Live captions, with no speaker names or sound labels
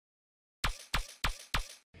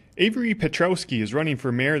Avery Petrowski is running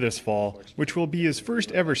for mayor this fall, which will be his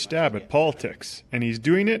first ever stab at politics, and he's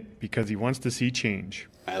doing it because he wants to see change.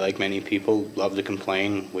 I, like many people, love to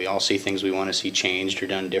complain. We all see things we want to see changed or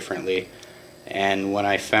done differently. And when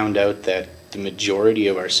I found out that the majority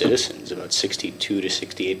of our citizens, about 62 to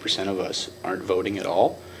 68% of us, aren't voting at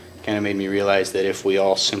all, it kind of made me realize that if we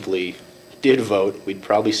all simply did vote, we'd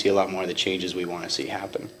probably see a lot more of the changes we want to see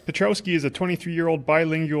happen. Petrowski is a 23-year-old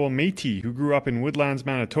bilingual Métis who grew up in Woodlands,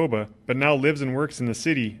 Manitoba, but now lives and works in the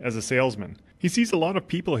city as a salesman. He sees a lot of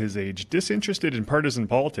people his age disinterested in partisan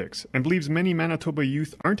politics and believes many Manitoba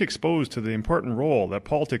youth aren't exposed to the important role that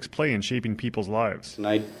politics play in shaping people's lives. And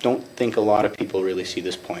I don't think a lot of people really see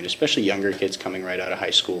this point, especially younger kids coming right out of high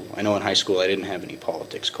school. I know in high school I didn't have any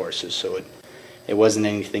politics courses, so it wasn't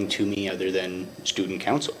anything to me other than student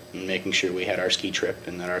council and making sure we had our ski trip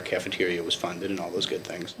and that our cafeteria was funded and all those good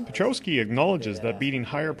things. Petrowski acknowledges that beating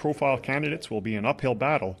higher profile candidates will be an uphill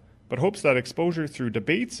battle, but hopes that exposure through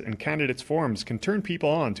debates and candidates' forums can turn people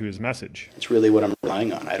on to his message. It's really what I'm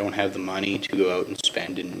relying on. I don't have the money to go out and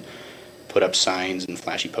spend and put up signs and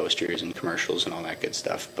flashy posters and commercials and all that good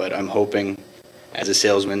stuff, but I'm hoping, as a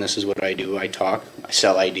salesman, this is what I do. I talk, I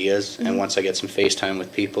sell ideas, and once I get some face time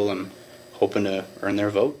with people, I'm hoping to earn their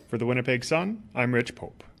vote. For the Winnipeg Sun, I'm Rich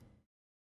Pope.